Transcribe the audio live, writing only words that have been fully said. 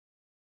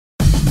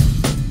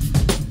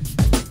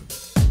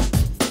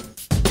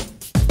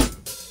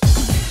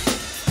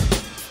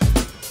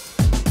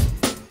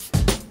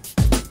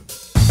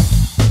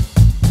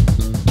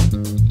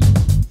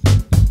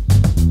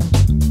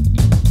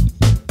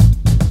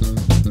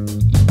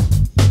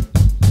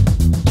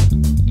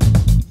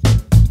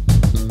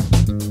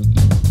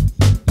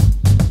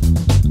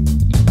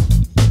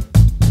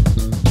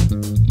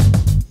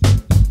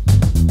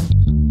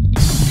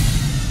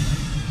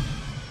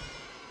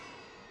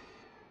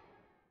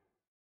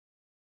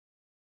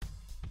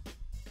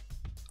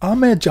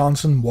Ahmed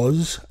Johnson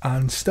was,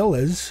 and still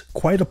is,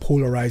 quite a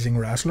polarising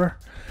wrestler.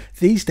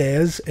 These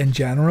days, in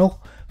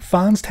general,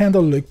 fans tend to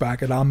look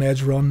back at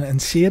Ahmed's run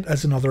and see it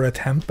as another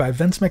attempt by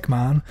Vince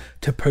McMahon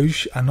to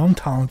push an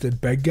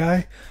untalented big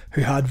guy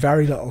who had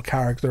very little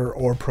character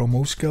or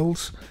promo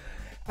skills.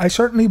 I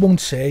certainly won't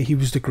say he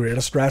was the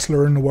greatest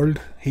wrestler in the world,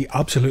 he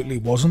absolutely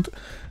wasn't,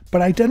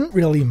 but I didn't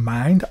really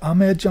mind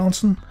Ahmed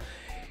Johnson.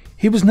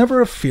 He was never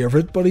a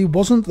favourite, but he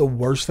wasn't the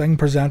worst thing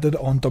presented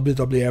on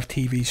WWF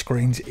TV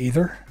screens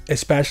either,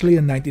 especially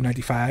in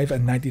 1995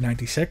 and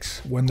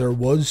 1996 when there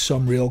was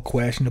some real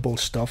questionable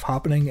stuff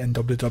happening in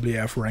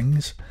WWF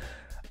rings.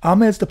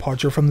 Ahmed's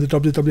departure from the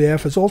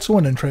WWF is also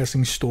an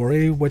interesting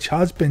story which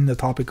has been the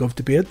topic of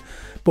debate,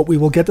 but we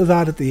will get to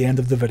that at the end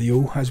of the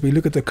video as we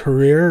look at the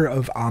career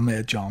of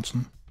Ahmed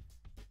Johnson.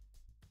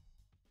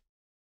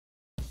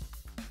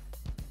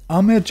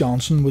 Ahmed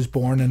Johnson was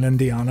born in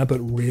Indiana but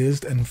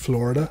raised in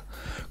Florida.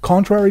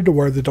 Contrary to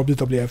where the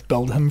WWF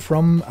billed him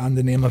from and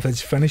the name of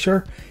his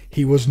finisher,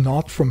 he was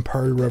not from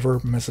Pearl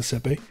River,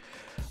 Mississippi.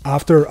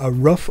 After a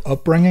rough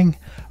upbringing,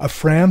 a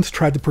friend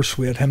tried to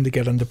persuade him to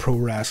get into pro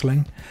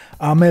wrestling.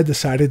 Ahmed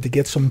decided to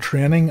get some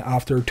training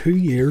after 2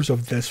 years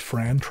of this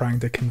friend trying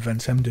to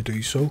convince him to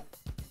do so.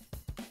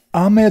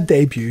 Ahmed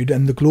debuted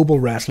in the Global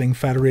Wrestling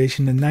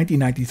Federation in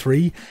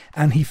 1993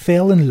 and he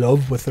fell in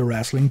love with the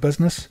wrestling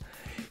business.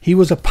 He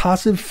was a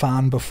passive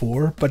fan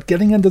before, but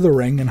getting into the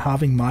ring and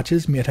having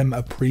matches made him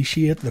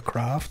appreciate the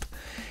craft.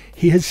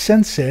 He has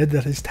since said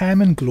that his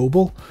time in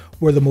Global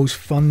were the most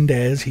fun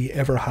days he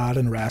ever had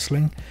in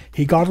wrestling.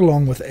 He got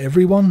along with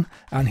everyone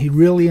and he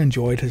really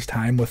enjoyed his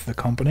time with the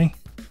company.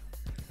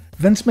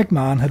 Vince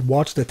McMahon had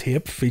watched a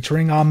tape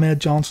featuring Ahmed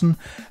Johnson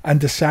and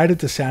decided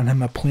to send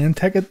him a plane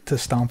ticket to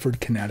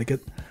Stamford,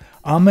 Connecticut.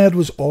 Ahmed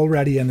was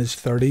already in his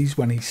 30s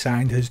when he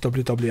signed his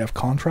WWF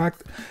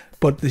contract,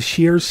 but the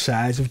sheer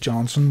size of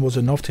Johnson was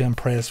enough to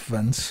impress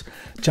Vince.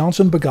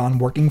 Johnson began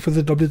working for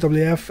the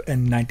WWF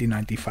in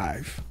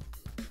 1995.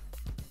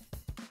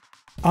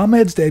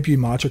 Ahmed's debut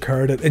match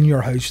occurred at In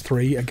Your House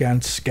 3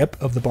 against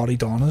Skip of the Body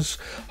Donnas.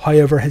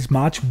 However, his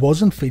match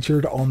wasn't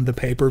featured on the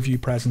pay-per-view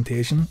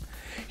presentation.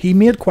 He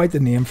made quite the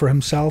name for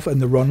himself in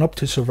the run-up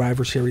to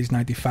Survivor Series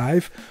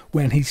 95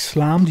 when he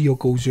slammed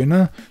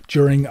Yokozuna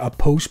during a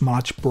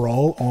post-match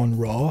brawl on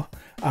Raw,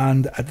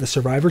 and at the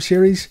Survivor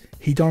Series,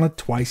 he done it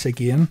twice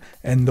again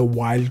in the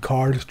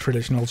wildcard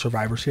traditional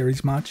Survivor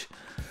Series match.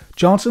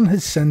 Johnson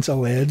has since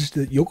alleged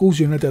that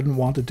Yokozuna didn't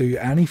want to do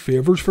any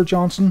favours for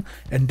Johnson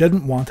and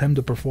didn't want him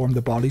to perform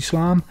the body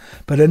slam,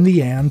 but in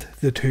the end,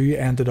 the two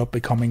ended up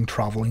becoming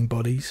travelling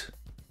buddies.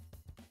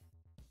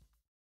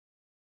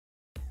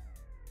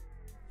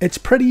 It's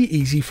pretty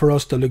easy for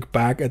us to look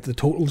back at the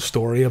total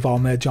story of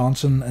Ahmed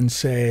Johnson and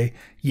say,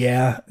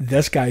 yeah,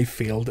 this guy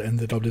failed in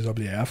the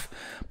WWF.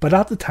 But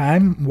at the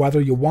time,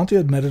 whether you want to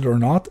admit it or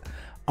not,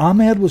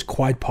 Ahmed was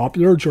quite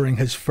popular during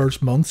his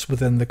first months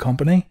within the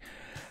company.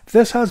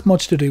 This has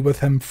much to do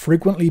with him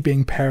frequently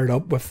being paired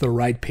up with the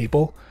right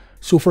people.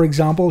 So for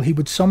example, he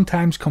would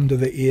sometimes come to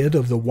the aid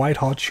of the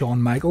white-hot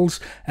Shawn Michaels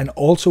and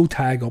also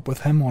tag up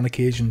with him on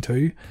occasion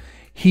too.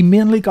 He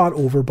mainly got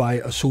over by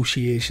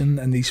association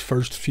in these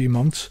first few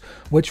months,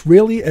 which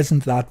really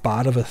isn't that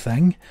bad of a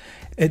thing.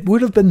 It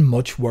would have been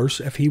much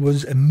worse if he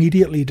was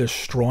immediately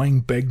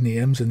destroying big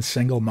names in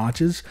single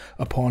matches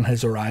upon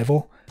his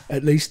arrival,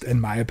 at least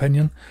in my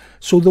opinion.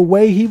 So the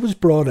way he was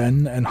brought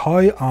in and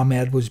how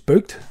Ahmed was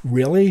booked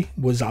really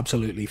was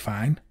absolutely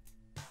fine.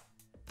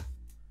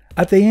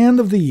 At the end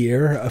of the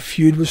year, a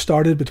feud was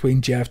started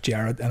between Jeff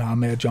Jarrett and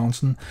Ahmed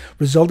Johnson,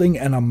 resulting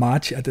in a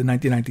match at the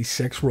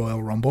 1996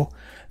 Royal Rumble.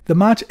 The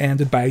match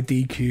ended by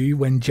DQ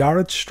when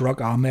Jarrett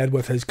struck Ahmed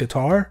with his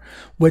guitar,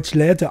 which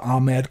led to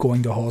Ahmed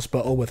going to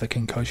hospital with a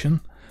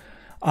concussion.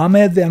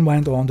 Ahmed then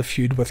went on to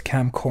feud with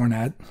Camp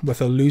Cornette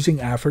with a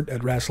losing effort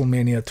at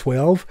WrestleMania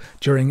 12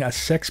 during a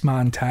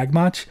 6-man tag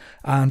match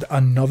and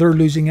another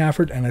losing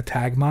effort in a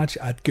tag match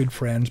at Good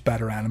Friends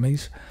Better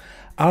Enemies.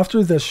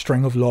 After this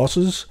string of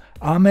losses,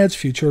 Ahmed's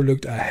future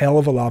looked a hell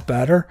of a lot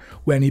better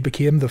when he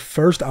became the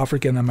first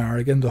African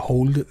American to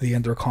hold the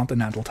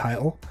Intercontinental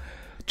title.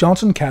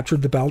 Johnson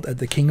captured the belt at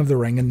the King of the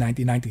Ring in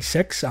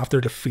 1996 after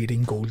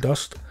defeating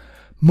Goldust.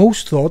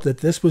 Most thought that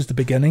this was the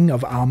beginning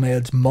of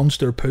Ahmed's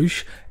monster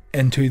push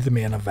into the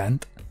main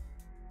event.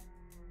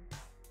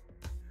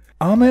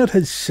 Ahmed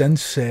has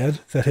since said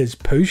that his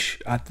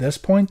push at this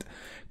point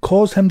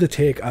caused him to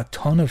take a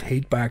ton of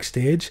heat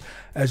backstage,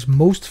 as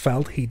most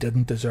felt he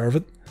didn't deserve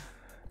it.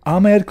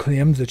 Ahmed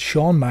claimed that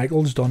Shawn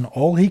Michaels done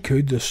all he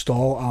could to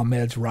stall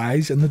Ahmed's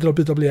rise in the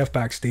WWF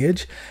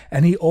backstage,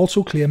 and he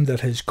also claimed that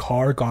his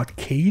car got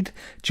keyed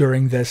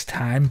during this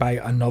time by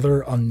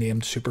another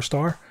unnamed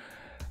superstar.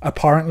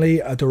 Apparently,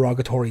 a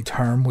derogatory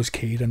term was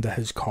keyed into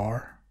his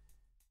car.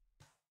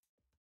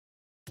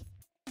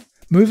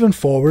 Moving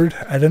forward,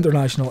 at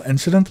International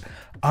Incident,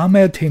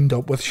 Ahmed teamed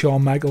up with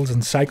Shawn Michaels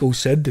and Psycho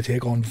Sid to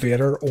take on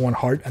Vader, Owen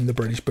Hart and the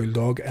British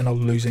Bulldog in a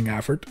losing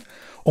effort.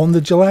 On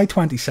the July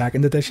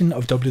 22nd edition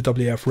of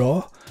WWF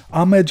Raw,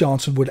 Ahmed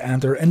Johnson would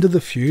enter into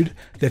the feud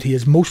that he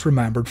is most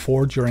remembered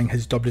for during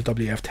his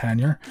WWF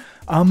tenure.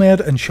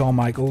 Ahmed and Shawn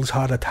Michaels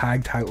had a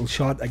tag title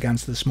shot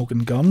against the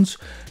Smoking Guns,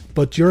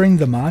 but during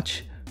the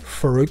match,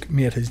 Faarooq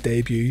made his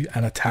debut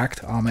and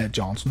attacked Ahmed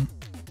Johnson.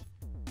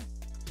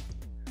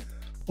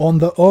 On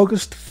the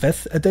August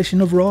 5th edition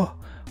of Raw,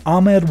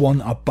 Ahmed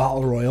won a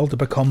Battle Royal to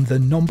become the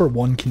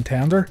 #1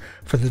 contender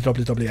for the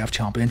WWF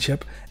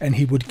Championship, and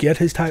he would get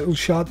his title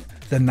shot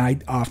the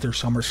night after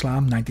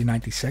SummerSlam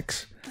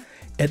 1996.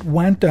 It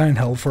went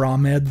downhill for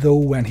Ahmed though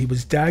when he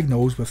was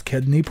diagnosed with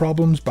kidney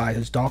problems by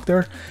his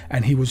doctor,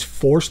 and he was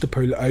forced to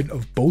pull out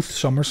of both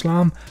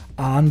SummerSlam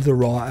and the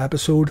Raw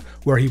episode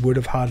where he would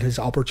have had his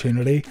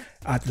opportunity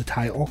at the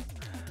title.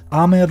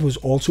 Ahmed was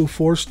also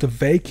forced to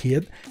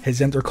vacate his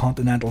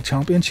Intercontinental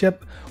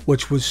Championship,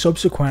 which was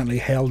subsequently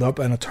held up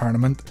in a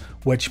tournament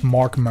which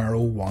Mark Merrow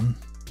won.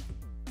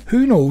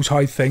 Who knows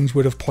how things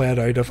would have played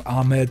out if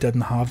Ahmed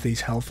didn't have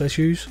these health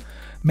issues?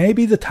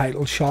 Maybe the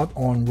title shot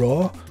on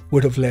Raw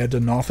would have led to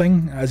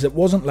nothing, as it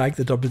wasn't like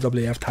the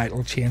WWF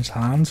title changed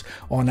hands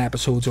on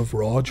episodes of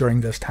Raw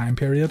during this time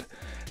period.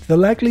 The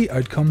likely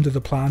outcome to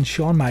the planned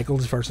Shawn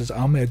Michaels vs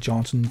Ahmed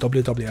Johnson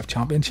WWF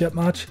Championship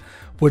match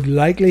would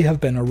likely have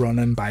been a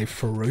run-in by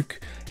Faarooq,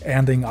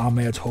 ending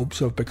Ahmed's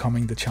hopes of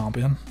becoming the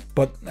champion.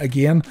 But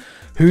again,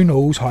 who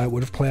knows how it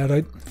would have played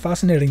out?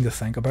 Fascinating to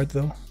think about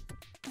though.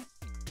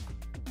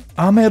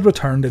 Ahmed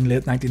returned in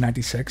late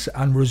 1996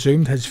 and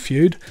resumed his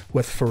feud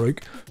with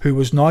Faarooq, who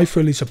was now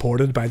fully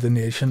supported by the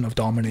Nation of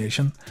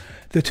Domination.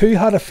 The two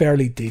had a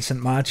fairly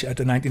decent match at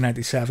the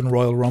 1997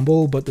 Royal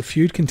Rumble, but the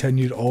feud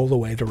continued all the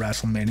way to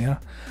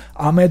WrestleMania.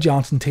 Ahmed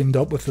Johnson teamed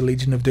up with the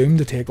Legion of Doom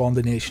to take on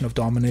the Nation of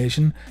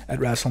Domination at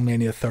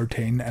WrestleMania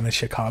 13 in a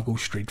Chicago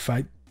street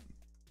fight.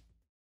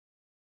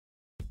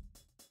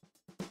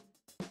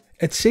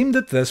 It seemed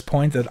at this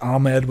point that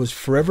Ahmed was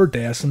forever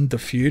destined to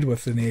feud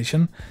with the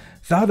Nation.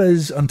 That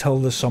is until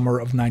the summer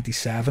of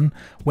 '97,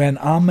 when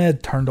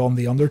Ahmed turned on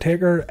The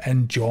Undertaker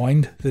and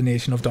joined the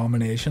Nation of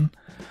Domination.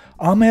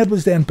 Ahmed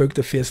was then booked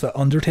to face The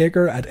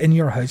Undertaker at In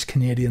Your House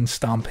Canadian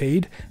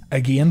Stampede,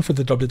 again for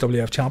the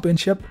WWF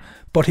Championship,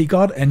 but he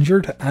got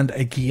injured and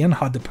again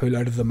had to pull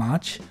out of the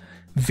match.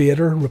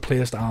 Vader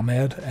replaced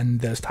Ahmed in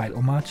this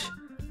title match.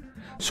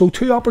 So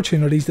 2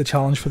 opportunities to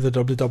challenge for the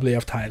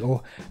WWF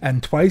title,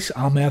 and twice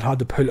Ahmed had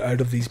to pull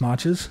out of these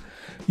matches.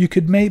 You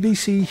could maybe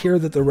see here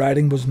that the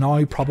writing was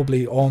now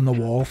probably on the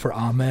wall for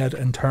Ahmed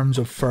in terms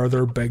of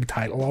further big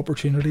title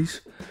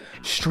opportunities.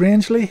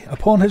 Strangely,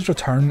 upon his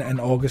return in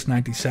August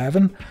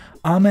 '97,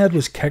 Ahmed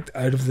was kicked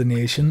out of the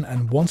Nation,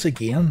 and once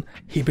again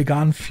he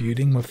began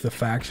feuding with the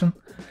faction.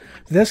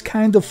 This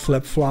kind of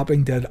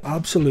flip-flopping did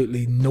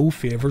absolutely no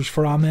favours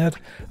for Ahmed,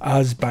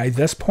 as by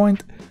this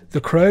point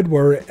the crowd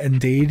were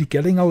indeed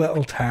getting a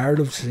little tired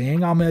of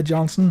seeing Ahmed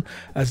Johnson,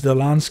 as the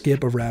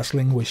landscape of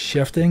wrestling was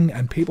shifting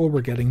and people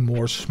were getting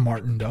more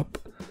smartened up.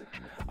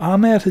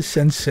 Ahmed has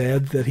since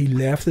said that he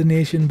left the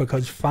Nation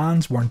because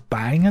fans weren't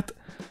buying it,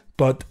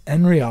 but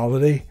in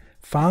reality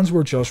fans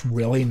were just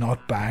really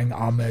not buying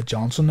Ahmed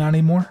Johnson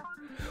anymore.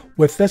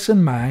 With this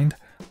in mind,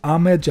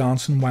 Ahmed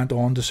Johnson went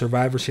on to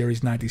Survivor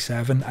Series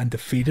 97 and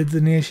defeated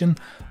the Nation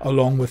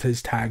along with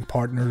his tag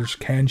partners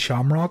Ken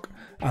Shamrock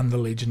and the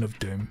Legion of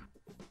Doom.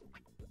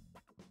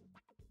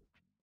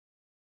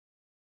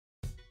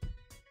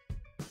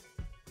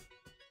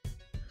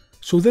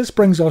 So this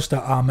brings us to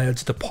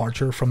Ahmed's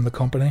departure from the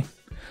company.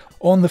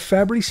 On the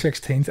February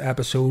 16th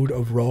episode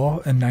of Raw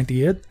in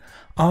 '98,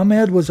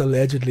 Ahmed was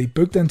allegedly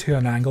booked into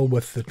an angle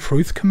with the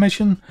Truth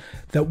Commission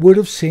that would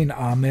have seen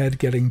Ahmed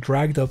getting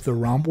dragged up the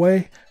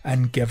rampway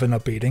and given a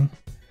beating.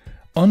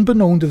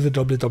 Unbeknown to the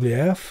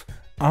WWF,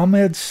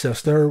 Ahmed's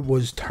sister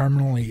was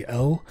terminally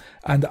ill,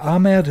 and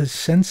Ahmed has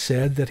since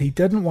said that he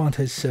didn't want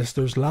his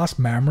sister's last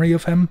memory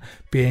of him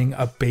being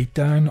a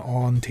beatdown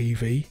on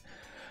TV.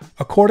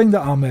 According to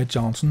Ahmed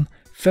Johnson,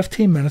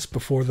 15 minutes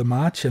before the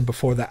match and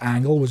before the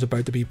angle was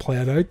about to be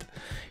played out,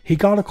 he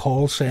got a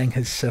call saying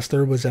his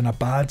sister was in a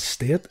bad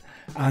state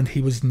and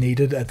he was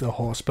needed at the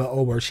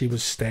hospital where she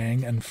was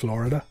staying in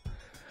Florida.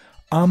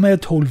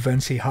 Ahmed told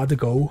Vince he had to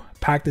go,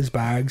 packed his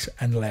bags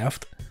and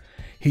left.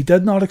 He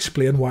did not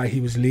explain why he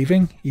was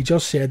leaving, he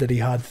just said that he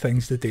had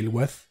things to deal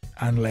with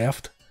and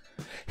left.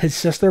 His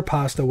sister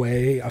passed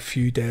away a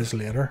few days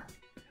later.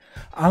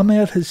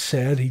 Ahmed has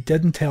said he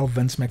didn't tell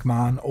Vince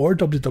McMahon or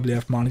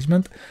WWF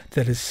management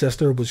that his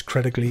sister was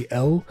critically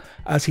ill,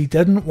 as he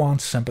didn't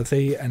want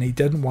sympathy and he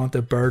didn't want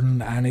to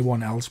burden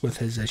anyone else with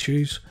his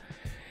issues.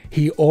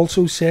 He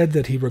also said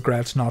that he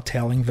regrets not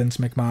telling Vince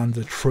McMahon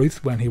the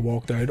truth when he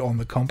walked out on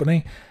the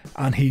company,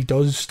 and he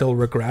does still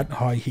regret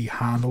how he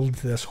handled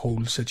this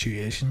whole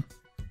situation.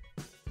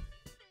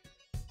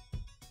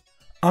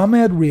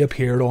 Ahmed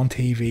reappeared on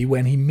TV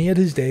when he made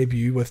his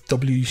debut with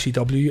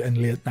WCW in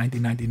late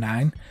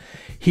 1999.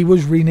 He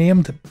was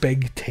renamed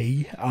Big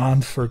T,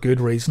 and for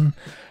good reason.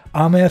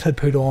 Ahmed had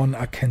put on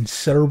a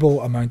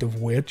considerable amount of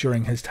weight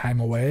during his time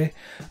away,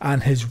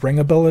 and his ring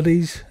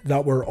abilities,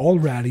 that were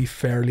already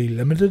fairly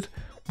limited,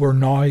 were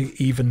now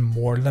even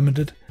more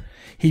limited.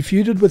 He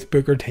feuded with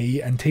Booker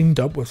T and teamed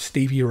up with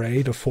Stevie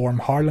Ray to form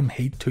Harlem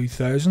Heat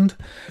 2000,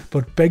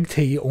 but Big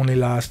T only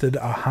lasted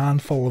a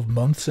handful of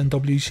months in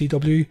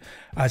WCW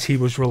as he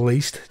was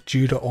released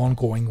due to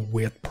ongoing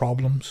weight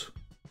problems.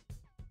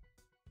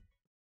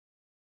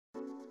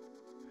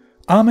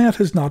 Ahmed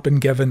has not been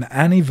given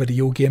any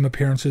video game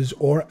appearances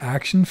or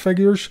action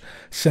figures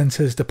since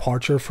his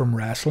departure from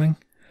wrestling.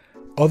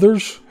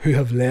 Others, who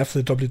have left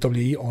the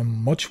WWE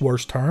on much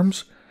worse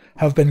terms,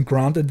 have been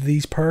granted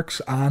these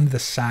perks and the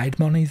side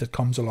money that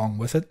comes along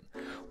with it.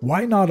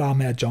 Why not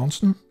Ahmed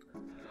Johnson?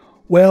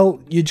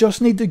 Well, you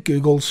just need to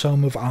Google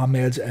some of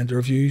Ahmed's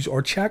interviews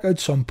or check out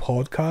some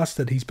podcasts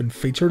that he's been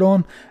featured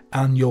on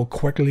and you'll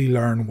quickly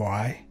learn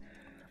why.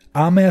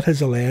 Ahmed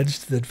has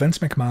alleged that Vince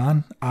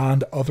McMahon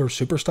and other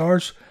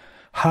superstars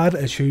had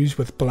issues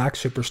with black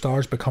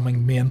superstars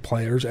becoming main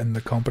players in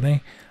the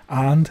company,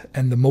 and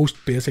in the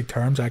most basic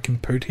terms I can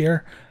put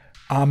here,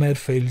 Ahmed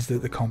feels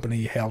that the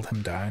company held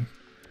him down.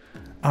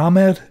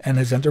 Ahmed, in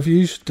his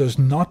interviews, does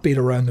not beat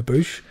around the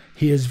bush.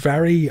 He is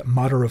very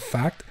matter of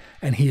fact,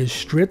 and he is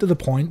straight to the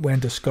point when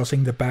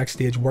discussing the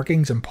backstage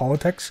workings and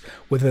politics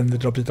within the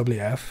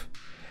WWF.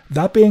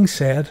 That being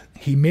said,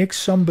 he makes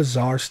some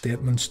bizarre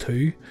statements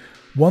too.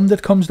 One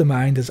that comes to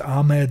mind is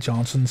Ahmed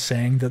Johnson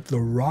saying that The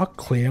Rock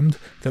claimed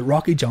that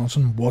Rocky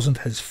Johnson wasn't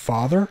his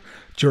father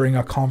during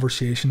a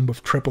conversation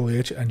with Triple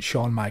H and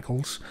Shawn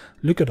Michaels.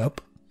 Look it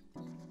up.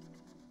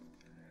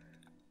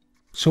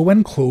 So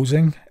in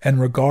closing, in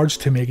regards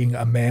to making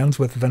amends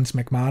with Vince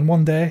McMahon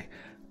one day,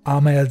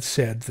 Ahmed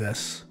said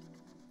this: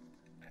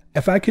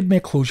 "If I could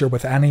make closure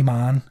with any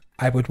man,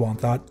 I would want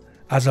that.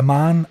 As a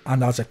man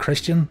and as a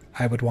Christian,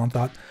 I would want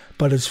that.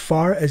 But as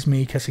far as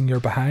me kissing your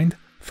behind,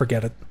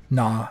 forget it.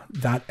 Nah,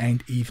 that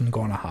ain't even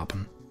gonna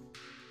happen."